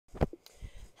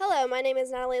Hello, my name is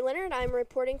Natalie Leonard. I'm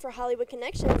reporting for Hollywood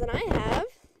Connections, and I have...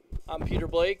 I'm Peter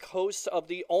Blake, host of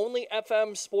the only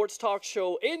FM sports talk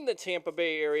show in the Tampa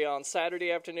Bay area on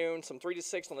Saturday afternoon, from 3 to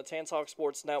 6 on the Tan Talk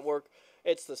Sports Network.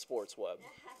 It's the Sports Web.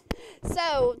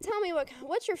 So, tell me,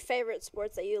 what's your favorite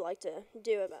sports that you like to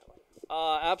do about it?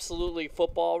 Absolutely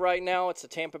football right now. It's the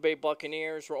Tampa Bay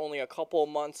Buccaneers. We're only a couple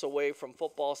months away from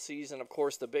football season. Of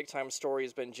course, the big-time story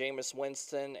has been Jameis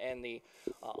Winston and the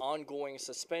ongoing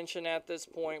suspension at this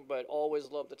point, but always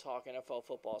love to talk NFL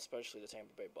football, especially the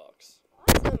Tampa Bay Bucs.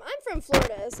 Awesome. I'm from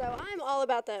Florida, so I'm all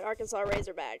about the Arkansas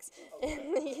Razorbacks.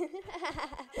 Okay.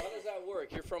 How does that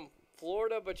work? You're from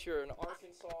Florida, but you're in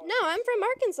Arkansas? No, I'm from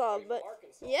Arkansas, but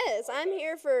Arkansas. yes, Okay. I'm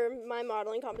here for my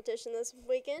modeling competition this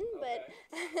weekend. Okay.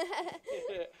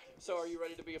 But So, are you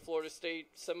ready to be a Florida State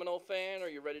Seminole fan? Or are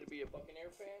you ready to be a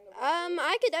Buccaneer fan?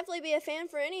 I could definitely be a fan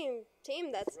for any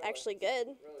team that's Really? actually good.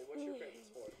 Really? What's your favorite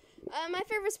sport? My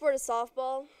favorite sport is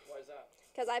softball, Why is that?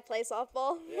 because I play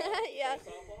softball. Yeah? Yeah.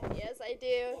 Play softball? Yes, I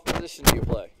do. What position do you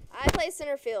play? I play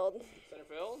center field. Center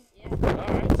field? Yeah. All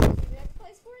right. You have to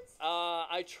play sports?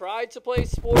 I tried to play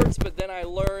sports, but then I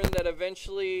learned that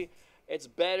eventually it's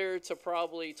better to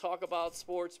probably talk about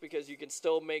sports because you can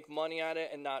still make money at it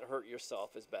and not hurt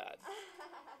yourself as bad.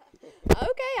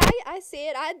 Okay, I see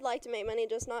it. I'd like to make money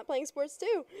just not playing sports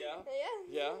too. Yeah?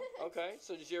 Yeah. Yeah? Okay.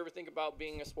 So did you ever think about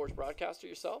being a sports broadcaster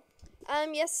yourself?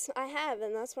 Yes, I have,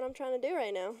 and that's what I'm trying to do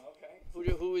right now. Okay. Who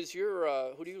do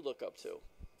you look up to?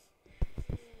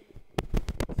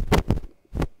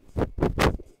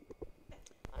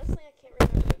 Honestly, I can't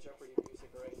remember. The Jeopardy music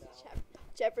right now.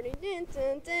 Jeopardy. Dun,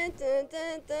 dun, dun, dun,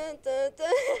 dun, dun, dun,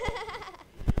 dun.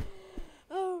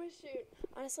 Oh, shoot.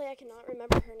 Honestly, I cannot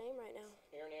remember her name right now.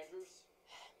 Aaron Andrews?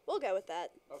 We'll go with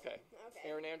that. Okay. Okay.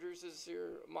 Aaron Andrews is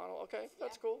your model? Okay,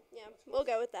 that's cool. Yeah, we'll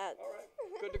go with that. All right.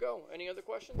 Good to go. Any other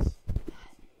questions?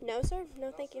 No, sir.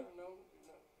 No, thank you. No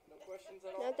questions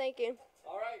at all? No, thank you.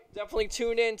 All right, definitely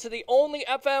tune in to the only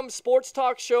FM sports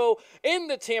talk show in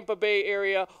the Tampa Bay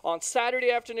area on Saturday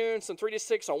afternoons from 3 to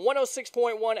 6 on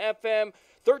 106.1 FM,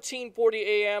 1340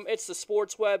 AM. It's the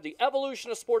Sports Web, the evolution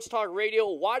of sports talk radio.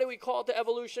 Why do we call it the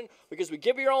evolution? Because we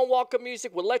give you your own welcome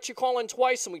music. We'll let you call in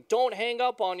twice, and we don't hang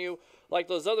up on you like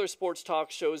those other sports talk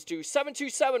shows do.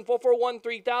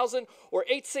 727-441-3000 or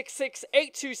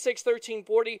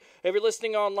 866-826-1340. If you're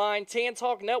listening online,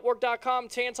 tantalknetwork.com,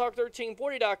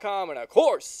 tantalk1340.com, and of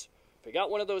course, if you got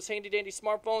one of those handy-dandy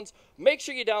smartphones, make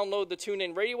sure you download the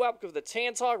TuneIn Radio app of the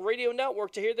Tan Talk Radio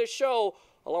Network to hear this show,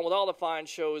 along with all the fine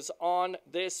shows on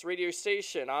this radio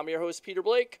station. I'm your host, Peter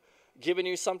Blake, giving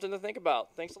you something to think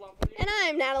about. Thanks a lot. And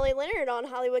I'm Natalie Leonard on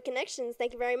Hollywood Connections.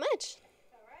 Thank you very much.